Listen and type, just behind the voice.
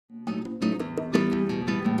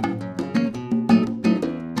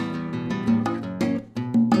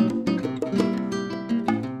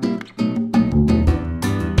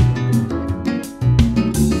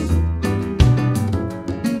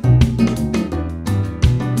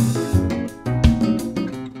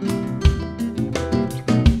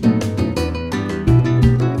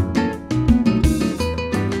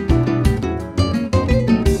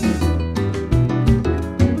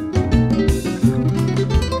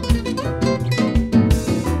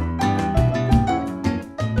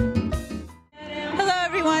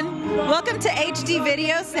HD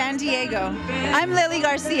Video San Diego. I'm Lily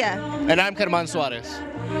Garcia. And I'm Germán Suarez.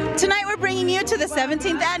 Tonight we're bringing you to the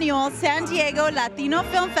 17th Annual San Diego Latino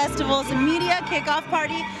Film Festival's media kickoff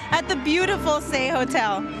party at the beautiful Say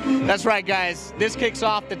Hotel. That's right, guys. This kicks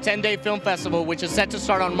off the 10-day film festival, which is set to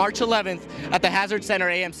start on March 11th at the Hazard Center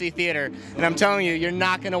AMC Theater. And I'm telling you, you're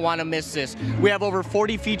not going to want to miss this. We have over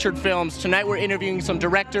 40 featured films. Tonight we're interviewing some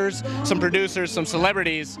directors, some producers, some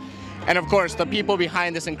celebrities, and of course, the people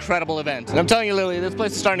behind this incredible event. And I'm telling you, Lily, this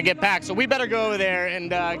place is starting to get packed, so we better go over there and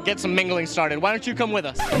get some mingling started. Why don't you come with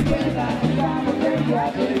us?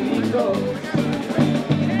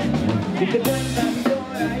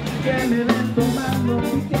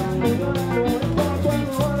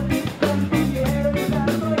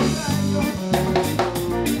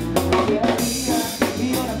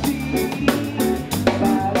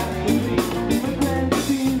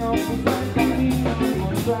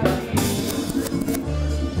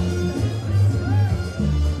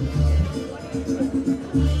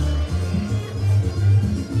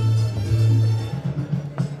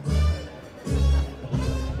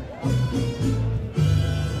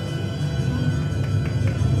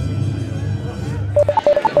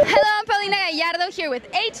 Here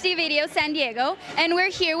with HD Video San Diego, and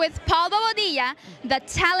we're here with Paul Bobadilla, the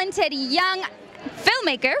talented young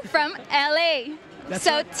filmmaker from LA.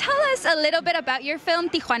 So tell us a little bit about your film,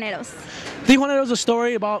 Tijuaneros. Tijuaneros is a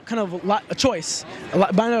story about kind of a choice,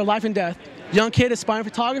 binary life and death. Young kid, aspiring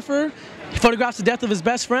photographer, he photographs the death of his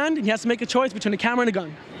best friend, and he has to make a choice between a camera and a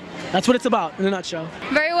gun. That's what it's about in a nutshell.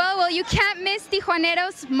 Very well. Well, you can't miss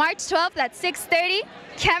Tijuaneros, March 12th at 6:30.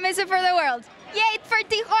 Can't miss it for the world. Yay for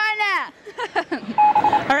Tijuana!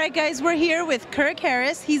 All right, guys, we're here with Kirk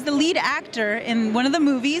Harris. He's the lead actor in one of the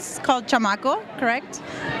movies called Chamaco, correct?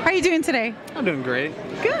 How are you doing today? I'm doing great.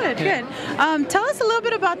 Good, good. Tell us a little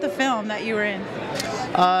bit about the film that you were in.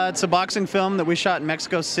 It's a boxing film that we shot in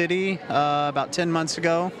Mexico City about 10 months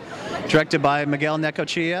ago, directed by Miguel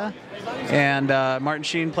Necochea, and Martin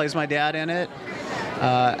Sheen plays my dad in it.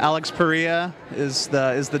 Alex Perea is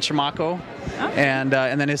the Chamaco, okay. And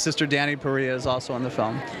then his sister Danny Perea is also in the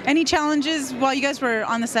film. Any challenges while you guys were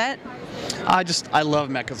on the set? I love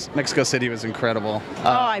Mexico City. It was incredible. Oh,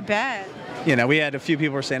 I bet. You know, we had a few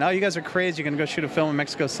people were saying, "Oh, you guys are crazy! You're gonna go shoot a film in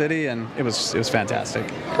Mexico City," and it was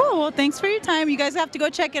fantastic. Cool. Well, thanks for your time. You guys have to go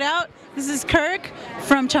check it out. This is Kirk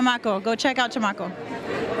from Chamaco. Go check out Chamaco.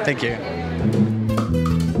 Thank you.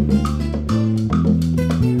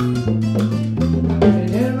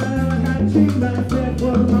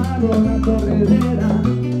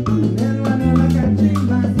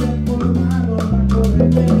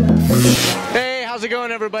 Hey, how's it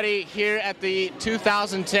going, everybody? Here at the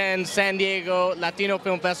 2010 San Diego Latino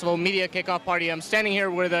Film Festival Media Kickoff Party. I'm standing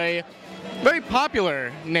here with a very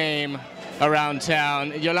popular name around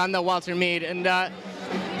town, Yolanda Walthers-Meade. And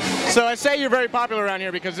so I say you're very popular around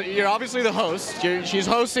here because you're obviously the host. She's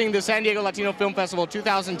hosting the San Diego Latino Film Festival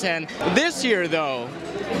 2010. This year, though,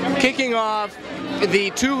 kicking off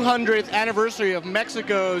the 200th anniversary of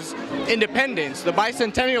Mexico's independence, the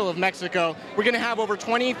bicentennial of Mexico, we're going to have over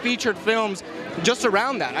 20 featured films just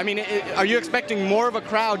around that. I mean, are you expecting more of a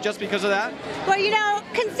crowd just because of that? Well, you know,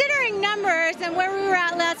 considering numbers and where we were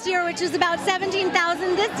at last year, which was about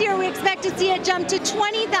 17,000, this year we expect to see it jump to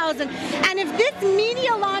 20,000. And if this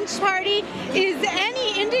media launch party is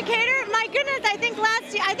any indicator, my goodness, I think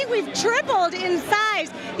last year, I think we've tripled in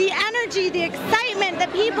size. The energy, the excitement, the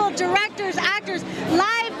people, directors, actors,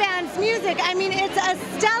 live bands, music. I mean, it's a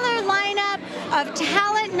stellar lineup of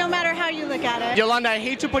talent no matter how you look at it. Yolanda, I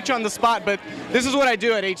hate to put you on the spot, but this is what I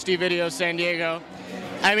do at HD Video San Diego.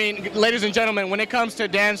 I mean, ladies and gentlemen, when it comes to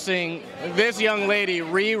dancing, this young lady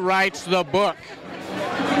rewrites the book.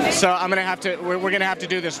 So I'm gonna have to. We're gonna have to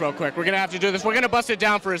do this real quick. We're gonna have to do this. We're gonna bust it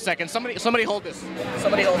down for a second. Somebody hold this.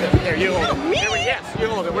 Somebody hold it. Here, you hold it. Me? Yes, you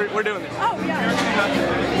hold it. We're doing this. Oh yeah.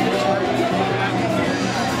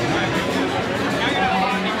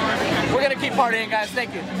 We're gonna keep partying, guys.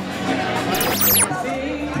 Thank you.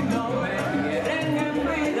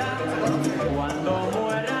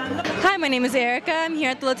 Hi, my name is Erica. I'm here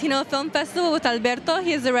at the Latino Film Festival with Alberto.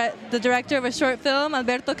 He is the director of a short film.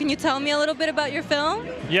 Alberto, can you tell me a little bit about your film?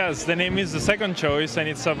 Yes, the name is The Second Choice, and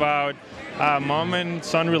it's about a mom and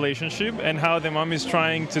son relationship and how the mom is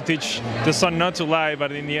trying to teach the son not to lie,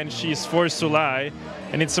 but in the end she's forced to lie.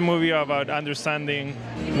 And it's a movie about understanding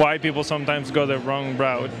why people sometimes go the wrong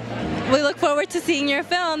route. We look forward to seeing your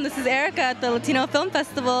film. This is Erica at the Latino Film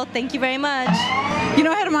Festival. Thank you very much. You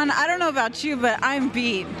know, Germán, I don't know about you, but I'm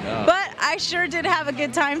beat. But I sure did have a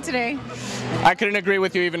good time today. I couldn't agree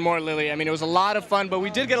with you even more, Lily. I mean, it was a lot of fun, but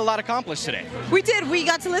we did get a lot accomplished today. We did. We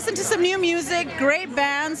got to listen to some new music, great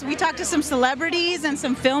bands. We talked to some celebrities and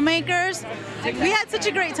some filmmakers. We had such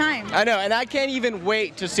a great time. I know, and I can't even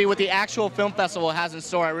wait to see what the actual film festival has in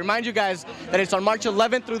store. I remind you guys that it's on March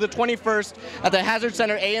 11th through the 21st at the Hazard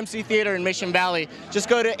Center AMC Theater in Mission Valley. Just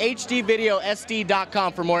go to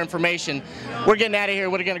hdvideosd.com for more information. We're getting out of here.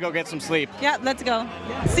 We're going to go get some sleep. Yeah, let's go.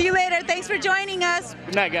 See you later. Thanks for joining us.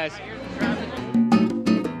 Good night, guys.